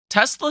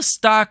Tesla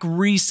stock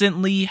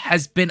recently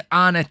has been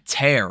on a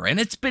tear, and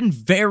it's been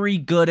very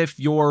good if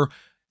you're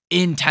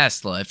in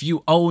Tesla. If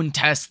you own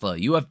Tesla,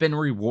 you have been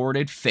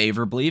rewarded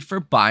favorably for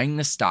buying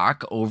the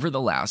stock over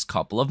the last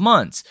couple of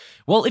months.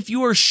 Well, if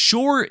you are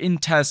short in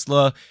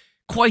Tesla,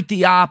 quite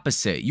the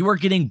opposite. You are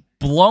getting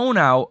blown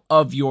out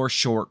of your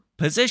short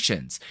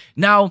positions.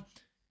 Now,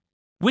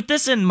 with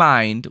this in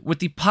mind, with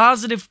the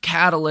positive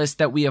catalyst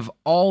that we have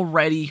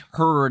already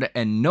heard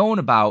and known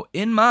about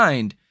in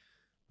mind,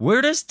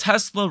 where does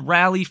Tesla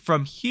rally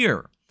from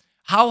here?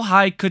 How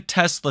high could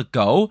Tesla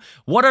go?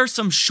 What are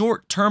some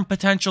short-term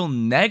potential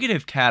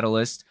negative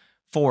catalysts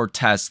for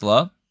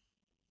Tesla?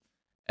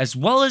 As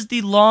well as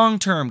the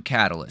long-term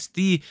catalyst,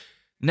 the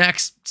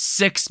next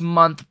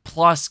 6-month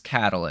plus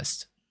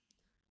catalyst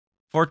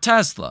for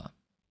Tesla.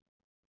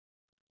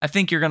 I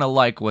think you're going to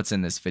like what's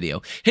in this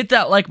video. Hit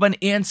that like button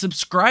and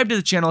subscribe to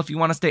the channel if you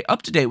want to stay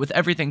up to date with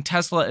everything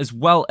Tesla as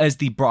well as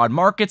the broad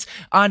markets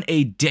on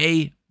a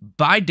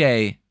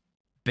day-by-day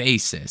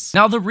basis.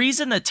 Now, the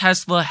reason that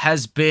Tesla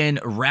has been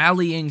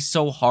rallying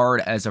so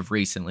hard as of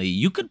recently,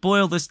 you could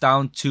boil this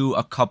down to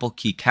a couple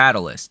key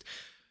catalysts.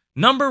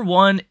 Number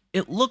one,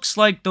 it looks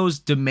like those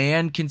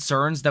demand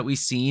concerns that we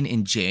seen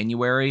in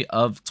January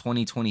of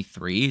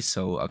 2023,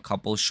 so a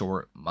couple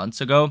short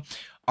months ago,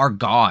 are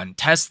gone.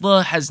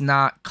 Tesla has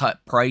not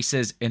cut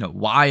prices in a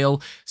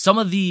while. Some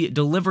of the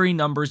delivery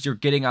numbers you're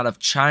getting out of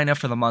China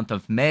for the month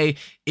of May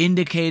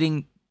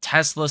indicating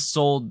Tesla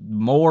sold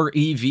more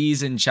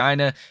EVs in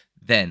China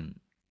than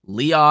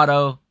Li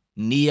Auto,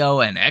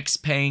 NIO, and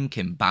XPeng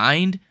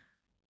combined.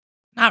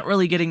 Not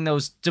really getting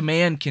those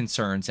demand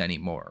concerns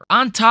anymore.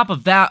 On top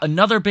of that,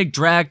 another big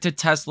drag to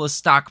Tesla's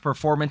stock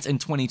performance in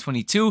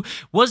 2022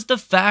 was the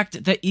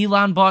fact that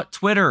Elon bought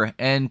Twitter,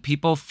 and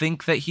people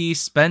think that he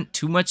spent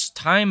too much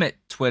time at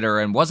Twitter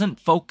and wasn't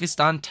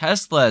focused on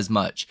Tesla as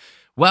much.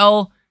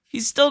 Well,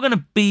 he's still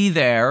gonna be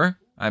there.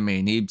 I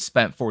mean, he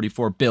spent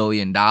 $44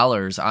 billion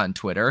on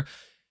Twitter,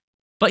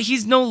 but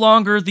he's no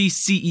longer the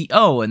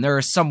CEO, and there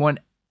is someone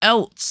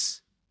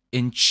else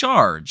in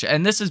charge.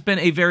 And this has been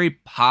a very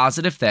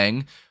positive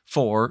thing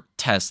for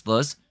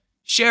Tesla's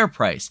share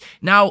price.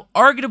 Now,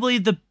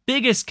 arguably the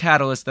biggest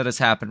catalyst that has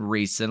happened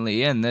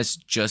recently, and this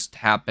just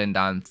happened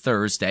on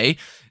Thursday,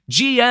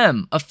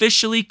 GM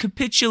officially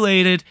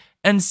capitulated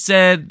and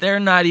said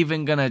they're not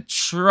even going to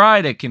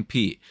try to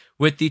compete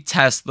with the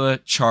Tesla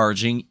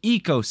charging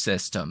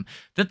ecosystem,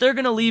 that they're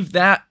going to leave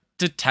that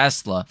to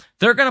Tesla.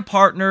 They're going to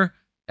partner,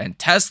 and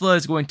Tesla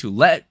is going to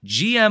let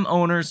GM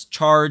owners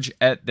charge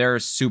at their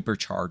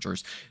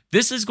superchargers.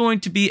 This is going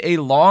to be a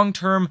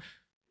long-term,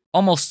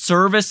 almost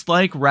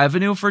service-like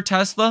revenue for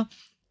Tesla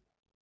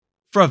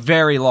for a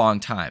very long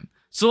time.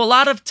 So a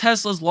lot of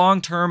Tesla's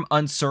long-term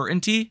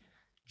uncertainty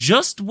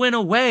just went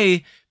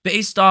away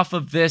based off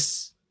of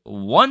this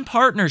one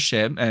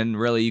partnership, and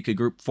really you could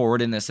group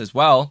Ford in this as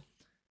well,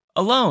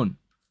 alone.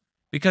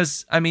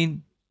 Because, I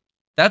mean,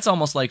 that's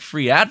almost like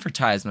free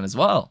advertisement as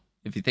well,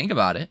 if you think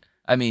about it.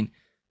 I mean,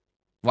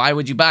 why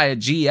would you buy a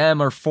GM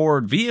or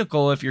Ford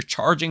vehicle if you're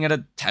charging at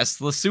a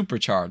Tesla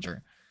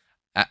supercharger?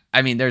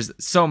 I mean, there's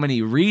so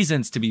many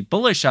reasons to be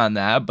bullish on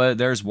that, but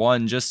there's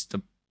one just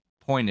to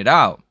point it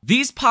out.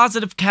 These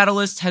positive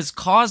catalysts has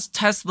caused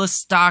Tesla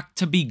stock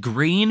to be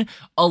green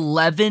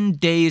 11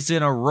 days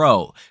in a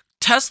row.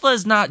 Tesla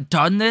has not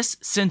done this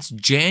since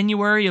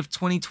January of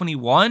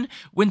 2021,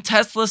 when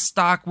Tesla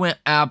stock went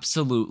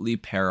absolutely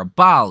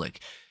parabolic.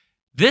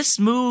 This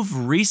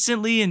move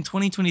recently in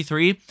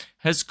 2023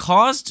 has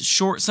caused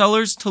short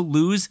sellers to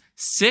lose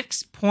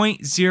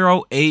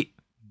 $6.08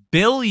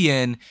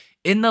 billion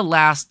in the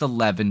last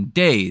 11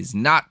 days,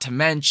 not to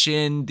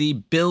mention the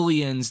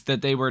billions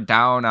that they were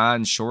down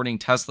on shorting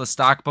Tesla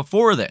stock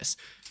before this.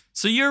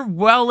 So you're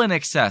well in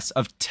excess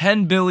of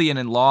 $10 billion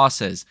in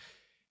losses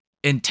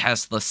in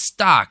Tesla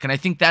stock, and I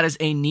think that is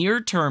a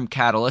near-term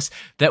catalyst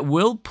that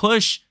will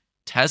push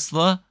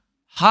Tesla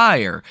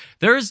higher.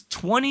 There is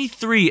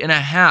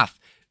 $23.5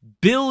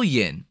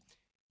 billion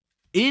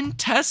in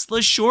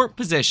Tesla short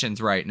positions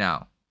right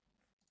now.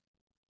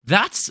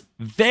 That's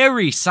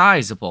very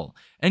sizable.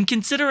 And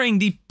considering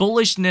the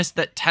bullishness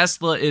that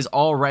Tesla is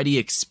already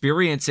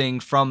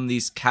experiencing from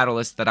these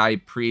catalysts that I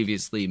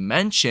previously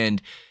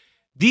mentioned,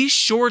 these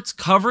shorts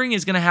covering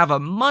is going to have a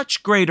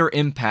much greater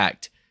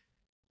impact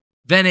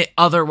than it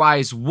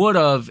otherwise would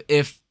have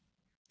if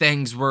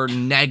things were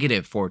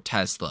negative for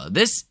Tesla.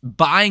 This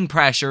buying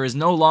pressure is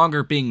no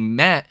longer being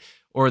met,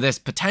 or this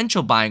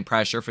potential buying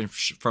pressure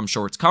from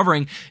shorts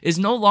covering is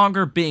no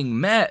longer being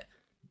met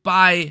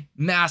by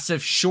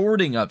massive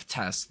shorting of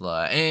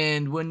Tesla.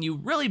 And when you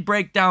really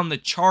break down the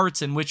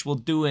charts, in which we'll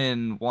do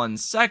in 1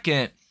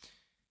 second,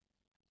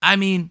 I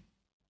mean,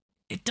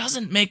 it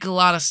doesn't make a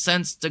lot of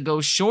sense to go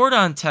short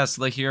on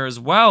Tesla here as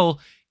well,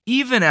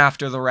 even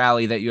after the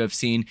rally that you have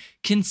seen,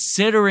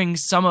 considering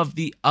some of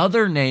the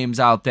other names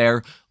out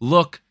there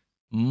look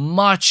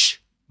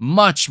much,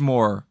 much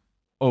more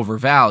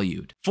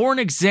overvalued. For an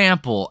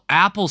example,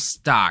 Apple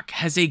stock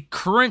has a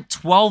current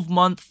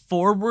 12-month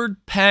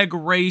forward peg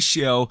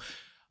ratio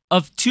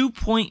of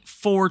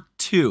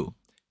 2.42.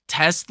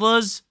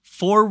 Tesla's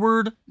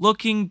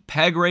forward-looking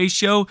PEG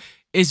ratio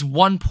is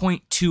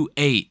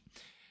 1.28.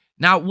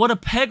 Now, what a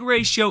PEG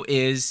ratio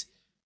is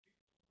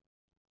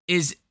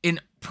in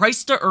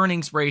price to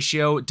earnings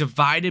ratio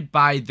divided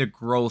by the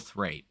growth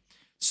rate.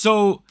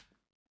 So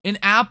in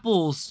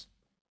Apple's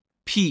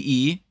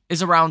PE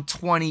is around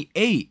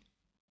 28,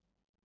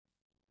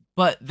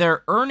 but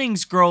their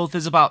earnings growth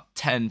is about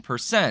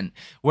 10%,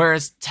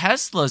 whereas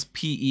Tesla's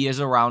PE is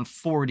around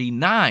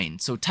 49.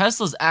 So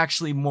Tesla's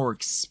actually more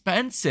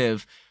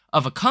expensive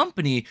of a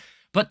company,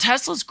 but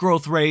Tesla's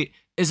growth rate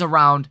is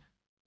around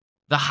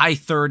the high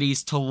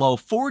 30s to low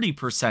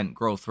 40%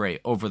 growth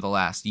rate over the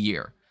last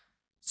year.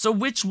 So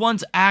which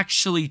one's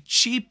actually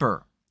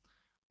cheaper?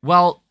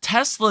 Well,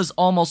 Tesla's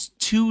almost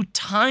 2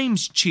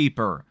 times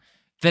cheaper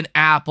than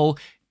Apple,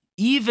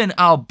 even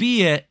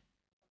albeit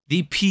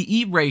the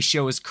PE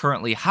ratio is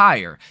currently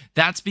higher.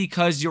 That's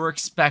because you're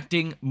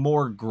expecting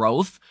more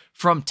growth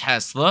from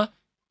Tesla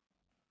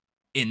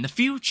in the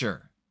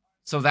future.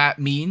 So that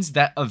means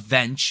that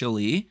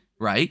eventually,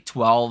 right,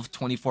 12,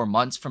 24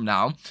 months from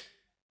now,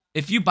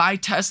 if you buy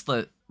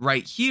Tesla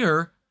right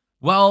here,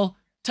 well,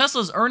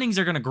 Tesla's earnings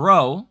are going to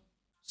grow.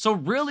 So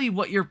really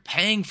what you're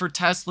paying for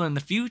Tesla in the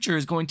future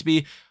is going to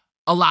be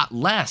a lot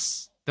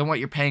less than what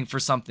you're paying for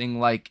something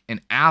like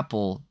an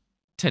Apple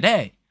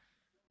today.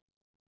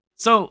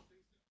 So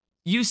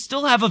you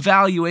still have a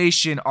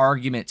valuation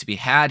argument to be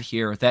had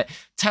here that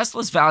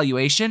Tesla's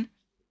valuation,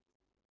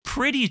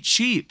 pretty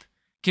cheap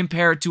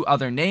compared to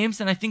other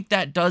names. And I think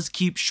that does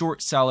keep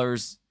short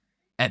sellers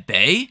at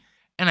bay.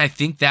 And I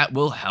think that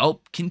will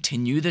help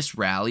continue this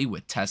rally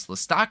with Tesla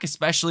stock,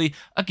 especially,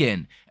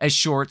 again, as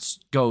shorts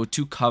go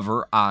to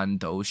cover on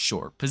those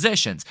short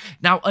positions.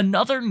 Now,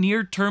 another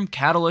near-term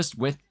catalyst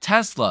with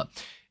Tesla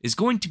is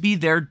going to be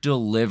their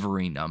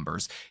delivery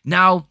numbers.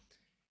 Now,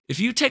 if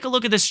you take a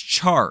look at this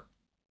chart,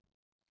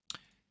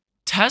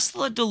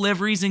 Tesla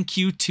deliveries in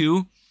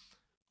Q2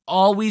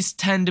 always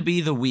tend to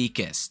be the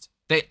weakest.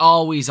 They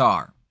always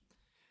are.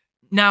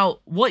 Now,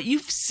 what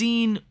you've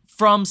seen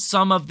from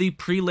some of the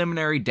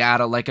preliminary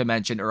data, like I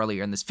mentioned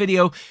earlier in this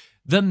video,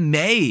 the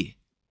May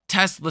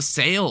Tesla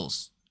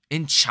sales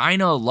in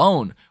China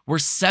alone were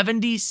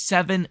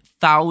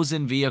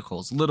 77,000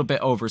 vehicles, a little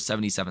bit over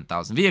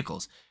 77,000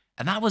 vehicles.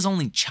 And that was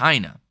only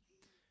China.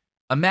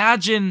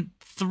 Imagine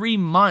 3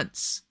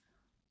 months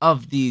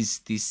of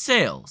these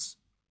sales.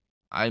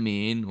 I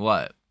mean,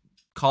 what?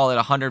 Call it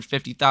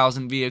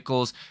 150,000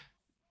 vehicles.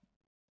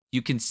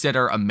 You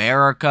consider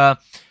America,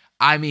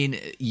 I mean,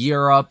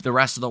 Europe, the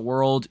rest of the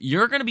world,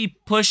 you're going to be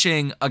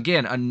pushing,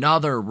 again,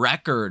 another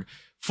record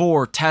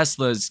for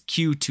Tesla's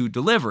Q2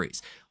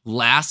 deliveries.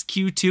 Last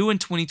Q2 in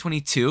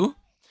 2022,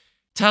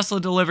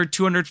 Tesla delivered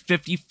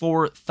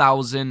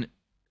 254,000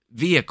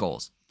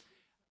 vehicles.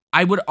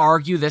 I would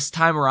argue this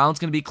time around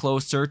it's going to be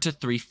closer to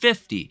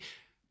 350.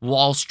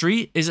 Wall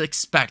Street is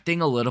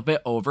expecting a little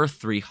bit over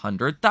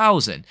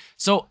 300,000.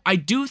 So I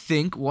do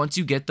think once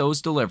you get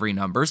those delivery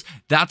numbers,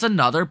 that's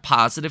another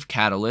positive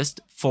catalyst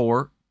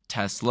for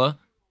Tesla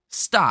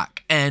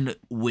stock. And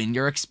when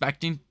you're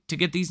expecting to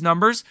get these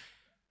numbers,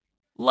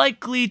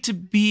 likely to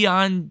be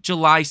on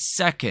July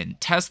 2nd.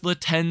 Tesla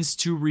tends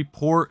to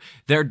report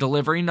their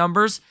delivery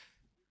numbers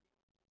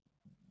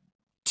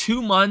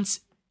 2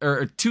 months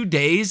or 2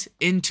 days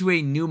into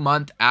a new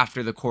month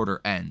after the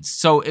quarter ends.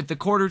 So if the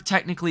quarter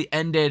technically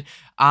ended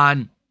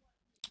on,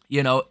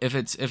 if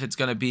it's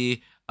going to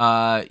be,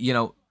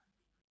 June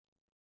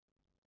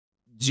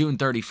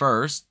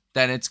 31st,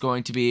 then it's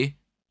going to be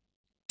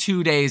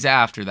 2 days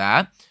after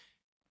that.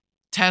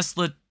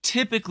 Tesla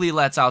typically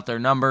lets out their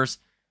numbers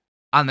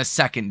on the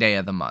second day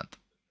of the month.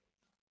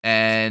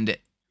 And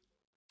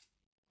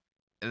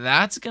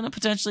that's going to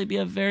potentially be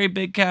a very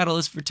big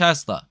catalyst for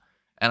Tesla.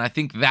 And I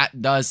think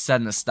that does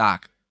send the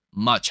stock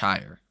much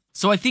higher.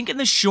 So I think in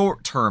the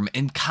short term,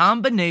 in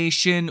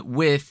combination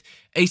with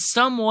a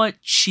somewhat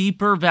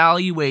cheaper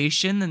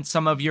valuation than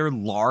some of your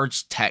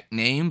large tech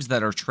names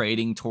that are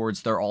trading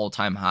towards their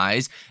all-time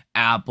highs,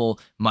 Apple,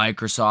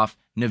 Microsoft,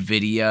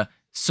 Nvidia,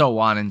 so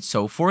on and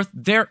so forth,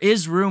 there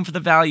is room for the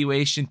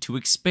valuation to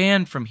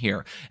expand from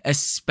here,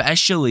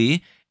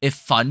 especially if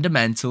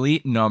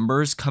fundamentally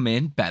numbers come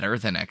in better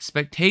than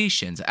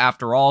expectations.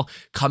 After all,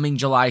 coming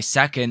July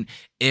 2nd,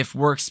 if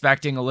we're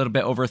expecting a little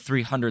bit over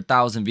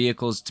 300,000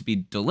 vehicles to be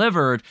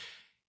delivered,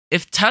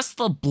 if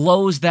Tesla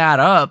blows that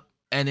up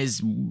and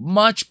is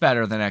much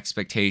better than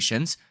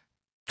expectations,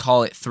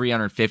 call it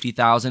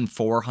 350,000,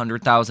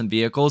 400,000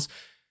 vehicles,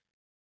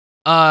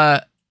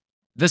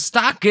 the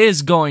stock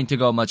is going to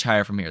go much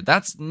higher from here.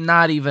 That's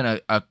not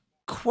even a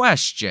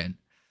question.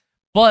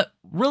 But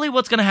really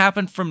what's going to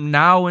happen from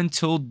now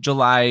until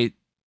July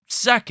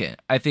 2nd,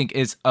 I think,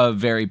 is a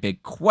very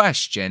big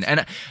question.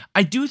 And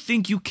I do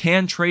think you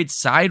can trade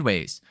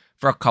sideways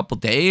for a couple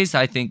days.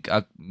 I think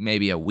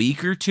maybe a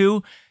week or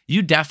two.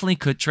 You definitely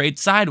could trade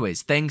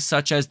sideways. Things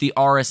such as the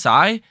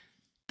RSI,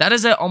 that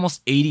is at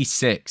almost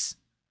 86.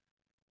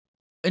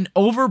 An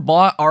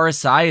overbought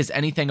RSI is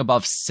anything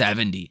above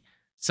 70.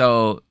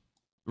 So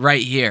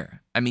right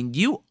here, I mean,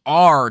 you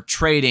are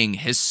trading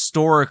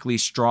historically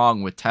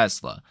strong with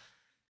Tesla.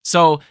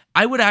 So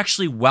I would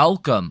actually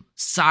welcome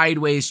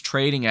sideways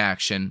trading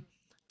action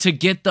to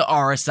get the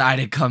RSI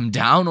to come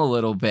down a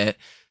little bit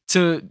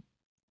to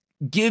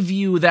give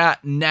you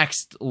that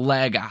next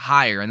leg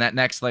higher. And that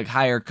next leg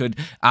higher could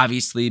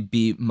obviously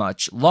be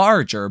much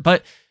larger.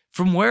 But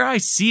from where I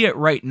see it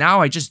right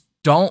now, I just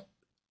don't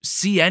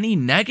see any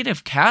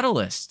negative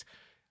catalyst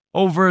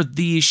over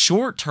the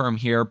short term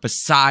here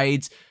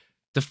besides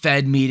the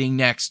Fed meeting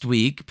next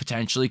week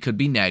potentially could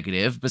be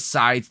negative.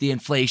 Besides the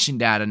inflation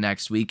data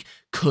next week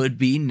could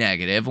be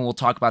negative. And we'll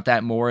talk about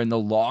that more in the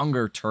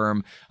longer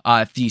term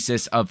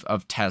thesis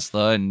of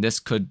Tesla. And this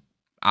could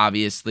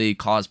obviously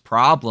cause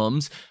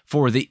problems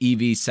for the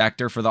EV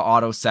sector, for the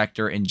auto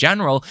sector in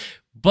general.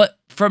 But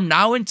from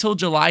now until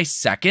July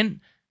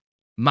 2nd,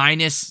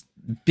 minus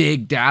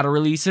big data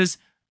releases,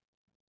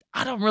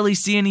 I don't really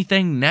see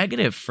anything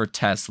negative for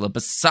Tesla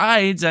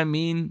besides,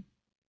 the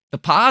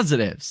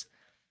positives.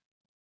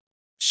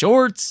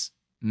 Shorts,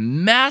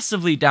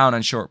 massively down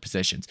on short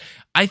positions.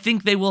 I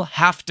think they will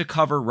have to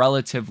cover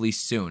relatively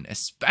soon,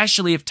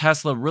 especially if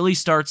Tesla really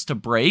starts to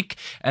break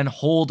and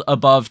hold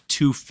above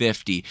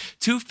 250.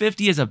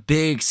 250 is a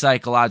big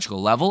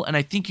psychological level, and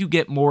I think you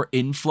get more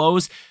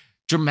inflows,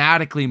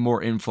 dramatically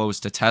more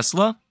inflows to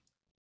Tesla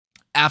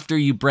after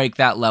you break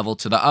that level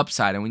to the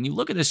upside. And when you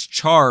look at this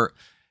chart,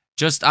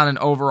 just on an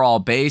overall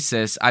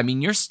basis,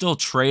 you're still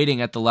trading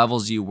at the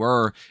levels you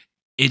were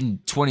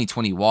in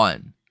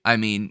 2021.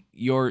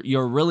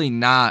 You're really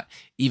not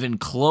even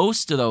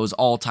close to those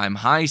all-time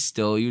highs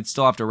still. You'd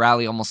still have to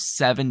rally almost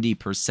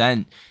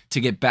 70% to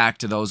get back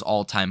to those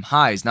all-time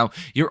highs. Now,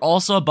 you're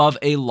also above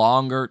a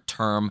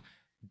longer-term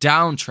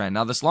downtrend.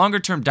 Now, this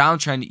longer-term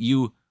downtrend,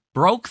 you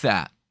broke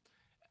that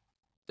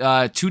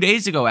 2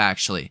 days ago,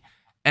 actually,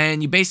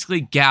 and you basically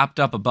gapped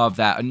up above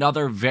that.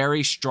 Another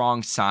very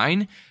strong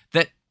sign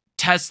that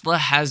Tesla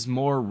has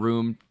more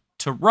room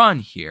to run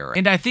here.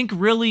 And I think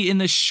really in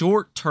the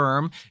short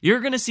term,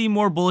 you're going to see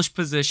more bullish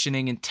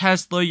positioning in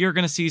Tesla. You're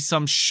going to see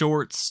some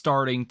shorts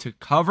starting to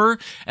cover.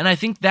 And I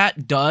think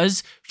that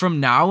does, from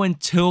now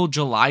until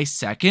July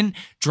 2nd,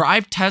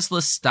 drive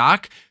Tesla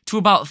stock to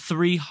about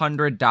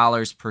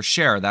 $300 per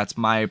share. That's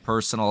my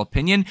personal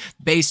opinion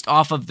based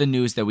off of the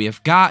news that we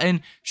have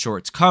gotten,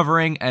 shorts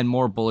covering, and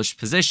more bullish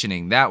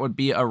positioning. That would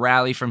be a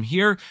rally from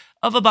here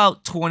of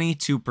about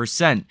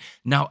 22%.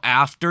 Now,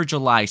 after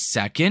July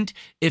 2nd,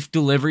 if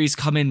deliveries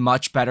come in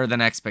much better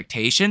than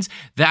expectations,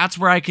 that's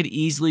where I could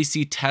easily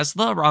see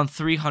Tesla around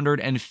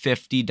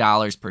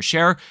 $350 per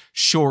share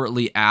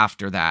shortly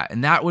after that.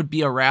 And that would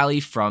be a rally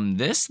from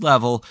this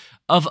level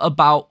of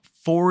about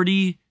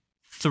 43%.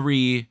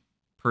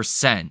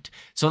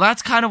 So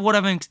that's kind of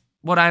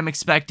what I'm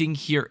expecting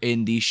here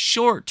in the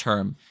short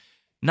term.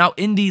 Now,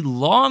 in the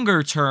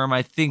longer term,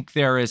 I think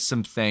there is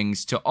some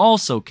things to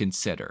also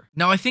consider.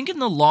 Now, I think in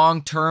the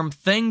long term,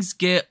 things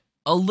get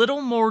a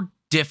little more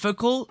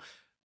difficult,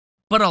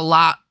 but a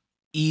lot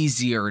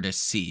easier to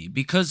see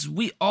because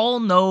we all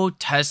know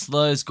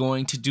Tesla is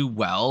going to do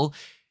well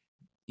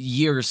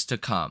years to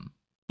come.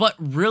 But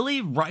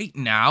really, right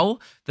now,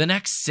 the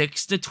next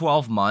 6 to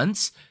 12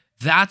 months,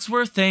 that's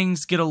where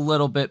things get a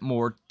little bit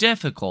more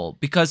difficult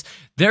because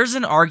there's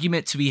an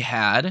argument to be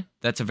had,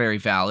 that's a very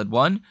valid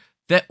one,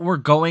 that we're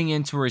going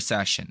into a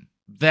recession,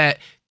 that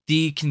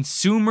the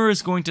consumer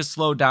is going to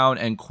slow down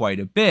and quite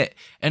a bit.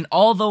 And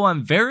although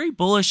I'm very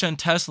bullish on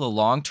Tesla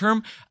long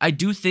term, I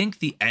do think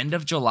the end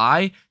of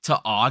July to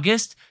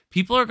August,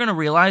 people are going to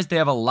realize they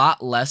have a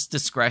lot less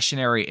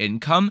discretionary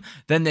income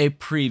than they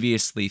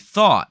previously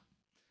thought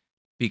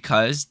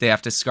because they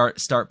have to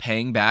start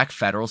paying back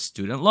federal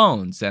student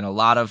loans. And a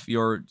lot of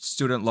your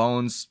student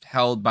loans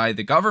held by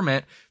the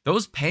government,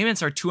 those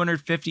payments are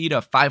 $250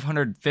 to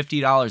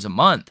 $550 a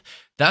month.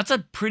 That's a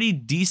pretty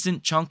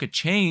decent chunk of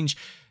change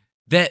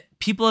that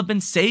people have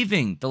been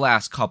saving the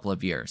last couple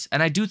of years.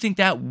 And I do think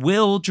that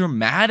will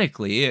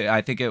dramatically,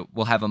 I think it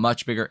will have a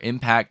much bigger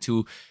impact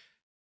to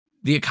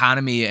the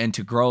economy and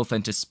to growth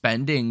and to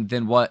spending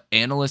than what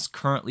analysts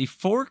currently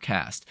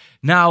forecast.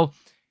 Now,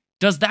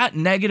 does that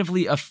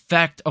negatively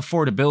affect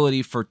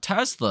affordability for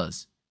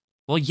Teslas?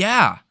 Well,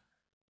 yeah.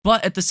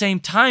 But at the same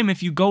time,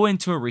 if you go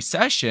into a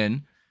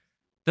recession,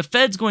 the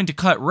Fed's going to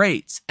cut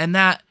rates, and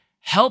that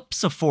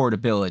helps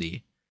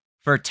affordability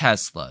for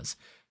Teslas.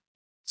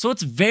 So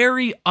it's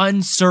very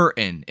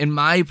uncertain, in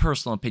my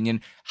personal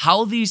opinion,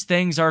 how these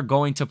things are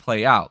going to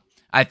play out.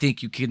 I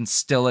think you can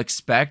still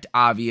expect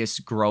obvious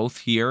growth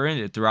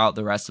here throughout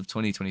the rest of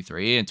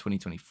 2023 and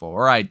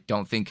 2024. I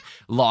don't think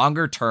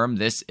longer term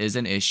this is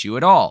an issue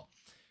at all.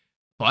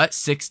 But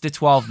 6 to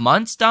 12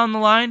 months down the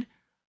line,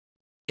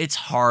 it's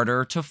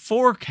harder to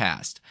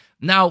forecast.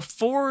 Now,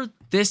 for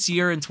this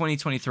year in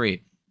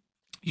 2023,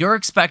 you're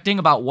expecting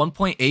about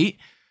 1.8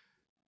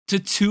 to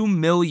 2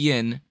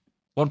 million,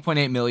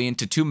 1.8 million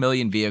to 2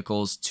 million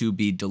vehicles to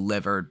be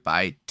delivered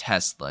by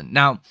Tesla.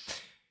 Now,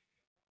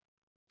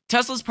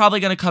 Tesla's probably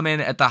going to come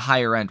in at the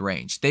higher end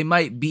range. They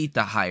might beat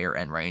the higher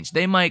end range.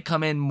 They might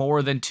come in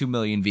more than 2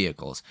 million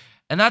vehicles.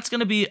 And that's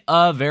going to be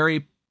a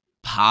very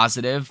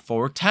positive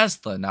for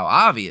Tesla now,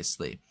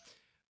 obviously.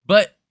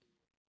 But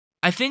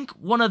I think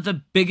one of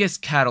the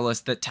biggest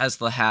catalysts that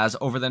Tesla has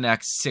over the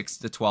next 6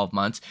 to 12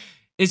 months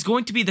is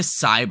going to be the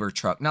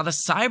Cybertruck. Now, the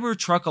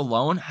Cybertruck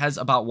alone has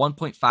about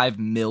 1.5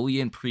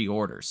 million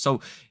pre-orders.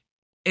 So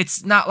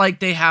it's not like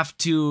they have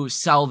to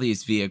sell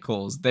these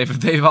vehicles.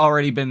 They've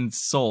already been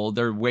sold.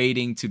 They're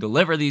waiting to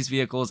deliver these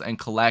vehicles and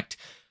collect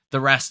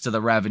the rest of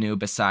the revenue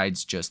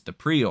besides just the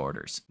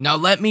pre-orders. Now,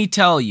 let me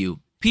tell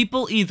you,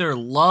 people either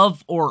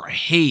love or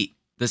hate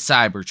the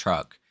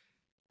Cybertruck.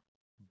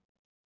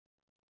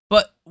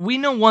 But we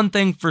know one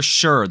thing for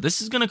sure.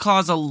 This is going to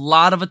cause a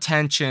lot of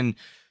attention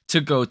to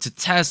go to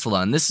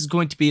Tesla. And this is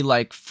going to be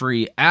like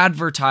free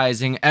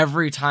advertising.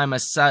 Every time a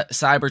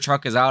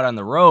Cybertruck is out on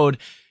the road,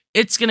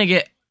 it's going to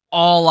get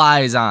all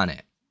eyes on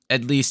it.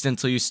 At least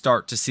until you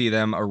start to see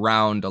them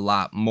around a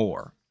lot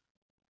more.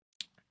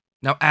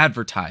 Now,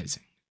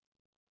 advertising.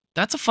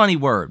 That's a funny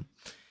word.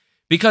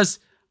 Because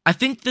I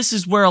think this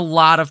is where a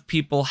lot of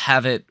people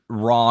have it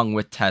wrong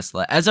with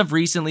Tesla. As of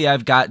recently,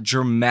 I've got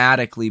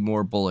dramatically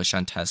more bullish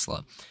on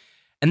Tesla.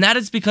 And that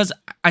is because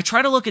I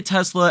try to look at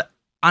Tesla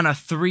on a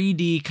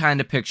 3D kind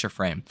of picture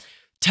frame.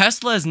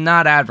 Tesla has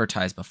not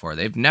advertised before.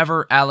 They've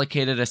never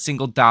allocated a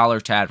single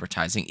dollar to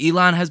advertising.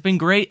 Elon has been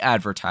great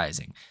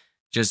advertising.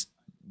 Just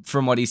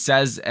from what he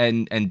says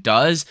and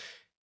does,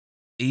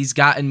 he's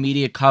gotten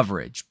media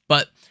coverage.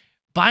 But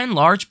by and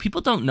large, people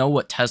don't know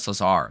what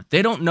Teslas are.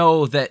 They don't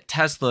know that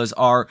Teslas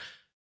are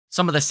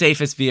some of the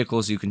safest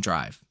vehicles you can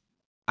drive.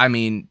 I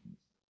mean,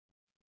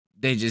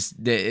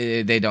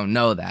 they don't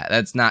know that.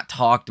 That's not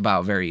talked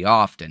about very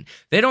often.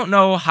 They don't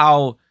know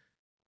how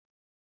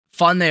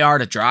fun they are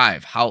to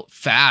drive, how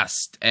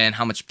fast and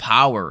how much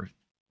power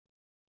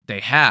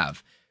they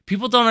have.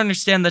 People don't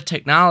understand the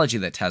technology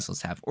that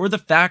Teslas have, or the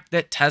fact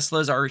that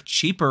Teslas are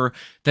cheaper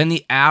than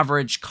the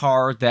average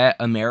car that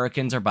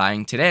Americans are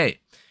buying today.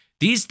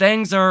 These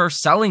things are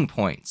selling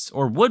points,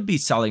 or would be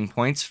selling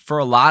points for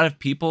a lot of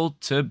people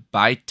to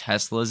buy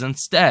Teslas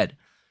instead.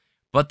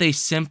 But they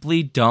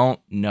simply don't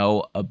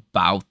know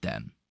about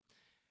them.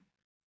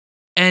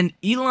 And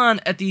Elon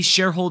at the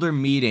shareholder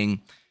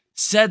meeting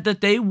said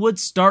that they would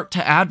start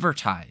to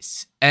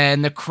advertise.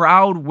 And the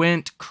crowd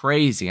went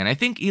crazy. And I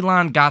think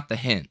Elon got the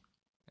hint.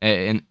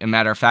 As a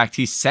matter of fact,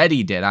 he said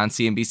he did on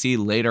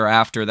CNBC later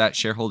after that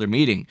shareholder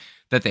meeting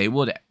that they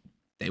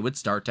would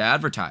start to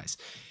advertise.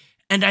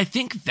 And I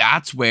think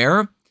that's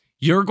where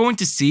you're going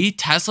to see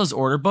Tesla's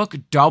order book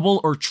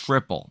double or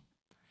triple.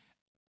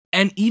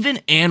 And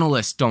even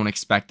analysts don't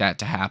expect that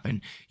to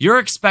happen. You're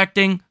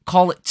expecting,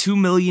 call it 2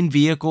 million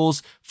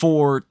vehicles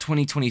for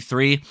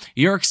 2023.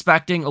 You're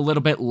expecting a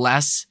little bit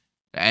less,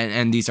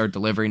 and these are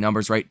delivery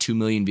numbers, right? 2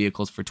 million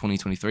vehicles for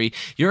 2023.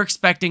 You're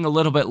expecting a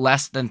little bit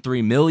less than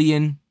 3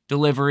 million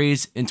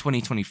deliveries in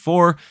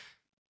 2024.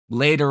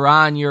 Later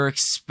on, you're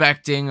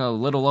expecting a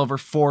little over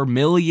 4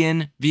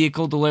 million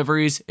vehicle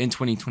deliveries in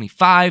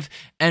 2025,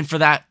 and for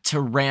that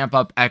to ramp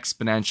up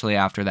exponentially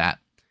after that.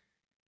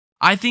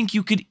 I think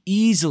you could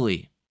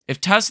easily,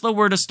 if Tesla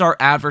were to start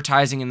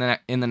advertising in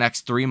the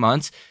next 3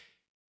 months,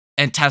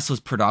 and Tesla's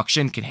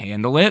production can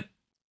handle it,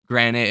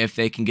 granted, if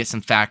they can get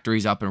some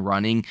factories up and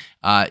running,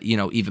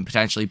 even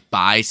potentially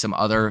buy some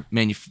other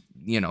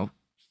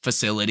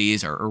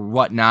facilities or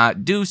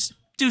whatnot, do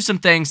some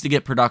things to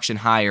get production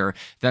higher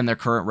than their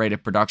current rate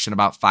of production,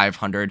 about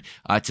 500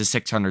 to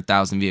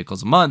 600,000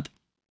 vehicles a month.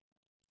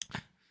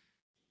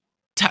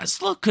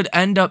 Tesla could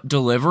end up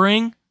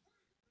delivering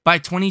by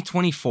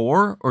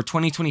 2024 or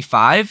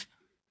 2025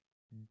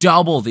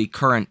 double the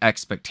current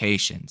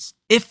expectations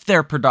if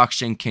their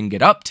production can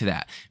get up to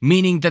that,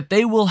 meaning that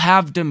they will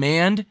have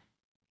demand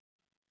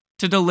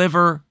to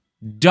deliver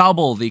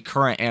double the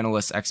current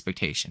analyst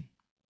expectation.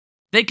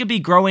 They could be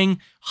growing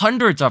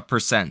hundreds of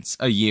percents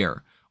a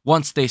year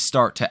once they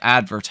start to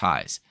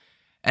advertise.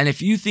 And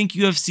if you think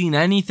you have seen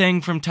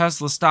anything from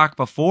Tesla stock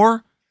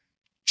before,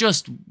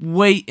 just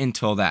wait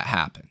until that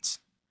happens.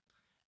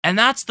 And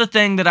that's the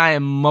thing that I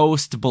am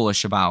most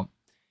bullish about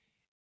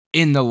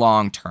in the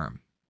long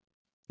term.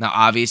 Now,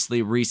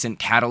 obviously, recent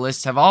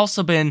catalysts have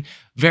also been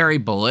very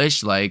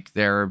bullish, like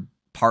their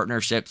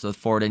partnerships with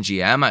Ford and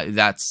GM.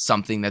 That's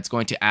something that's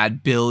going to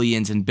add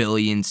billions and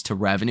billions to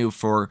revenue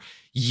for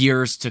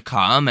years to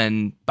come,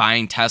 and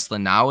buying Tesla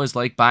now is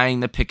like buying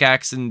the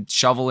pickaxe and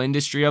shovel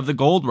industry of the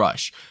gold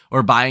rush,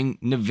 or buying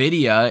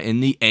Nvidia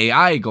in the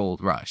AI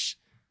gold rush.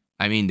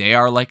 I mean, they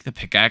are like the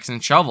pickaxe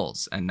and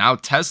shovels, and now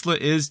Tesla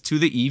is to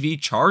the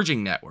EV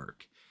charging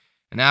network.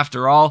 And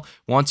after all,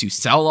 once you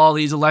sell all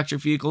these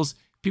electric vehicles,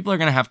 people are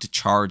going to have to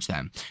charge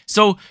them.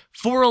 So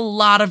for a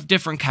lot of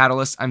different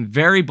catalysts, I'm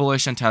very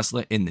bullish on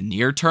Tesla in the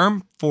near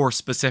term for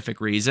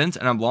specific reasons,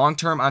 and I'm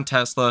long-term on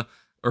Tesla,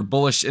 or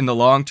bullish in the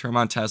long term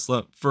on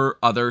Tesla for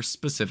other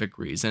specific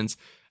reasons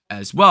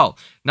as well.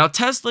 Now,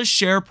 Tesla's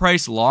share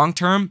price long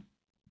term,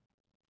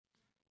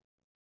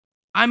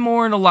 I'm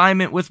more in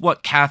alignment with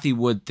what Cathie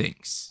Wood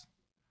thinks.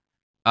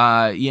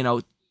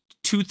 2,000,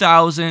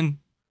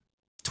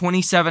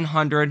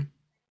 2,700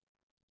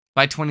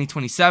 by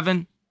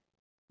 2027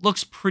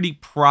 looks pretty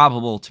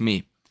probable to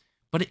me,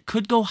 but it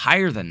could go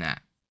higher than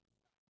that.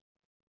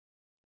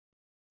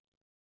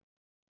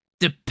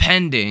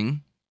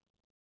 depending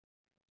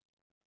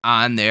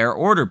on their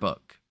order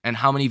book and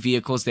how many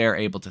vehicles they're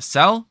able to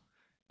sell,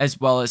 as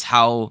well as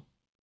how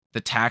the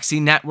taxi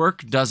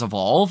network does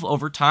evolve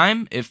over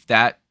time, if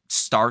that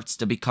starts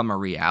to become a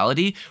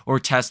reality, or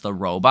Tesla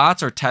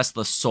robots, or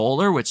Tesla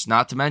solar, which,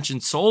 not to mention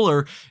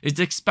solar, is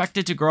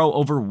expected to grow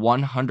over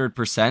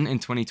 100% in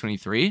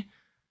 2023.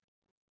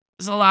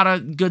 There's a lot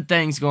of good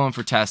things going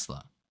for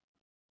Tesla.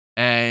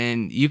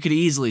 And you could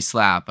easily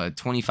slap a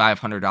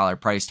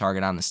 $2,500 price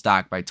target on the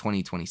stock by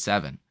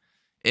 2027.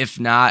 If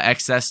not,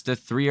 excess to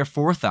 $3,000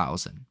 or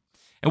 $4,000.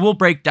 And we'll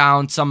break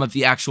down some of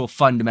the actual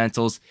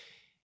fundamentals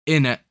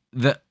in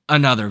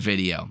another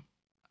video.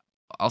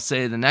 I'll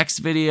say the next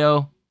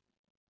video,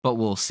 but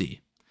we'll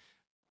see.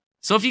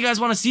 So if you guys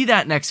want to see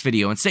that next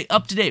video and stay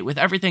up to date with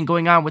everything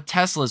going on with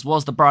Tesla as well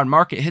as the broad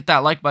market, hit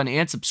that like button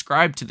and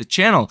subscribe to the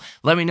channel.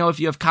 Let me know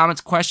if you have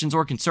comments, questions,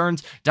 or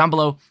concerns down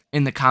below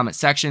in the comment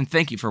section.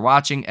 Thank you for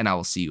watching, and I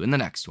will see you in the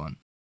next one.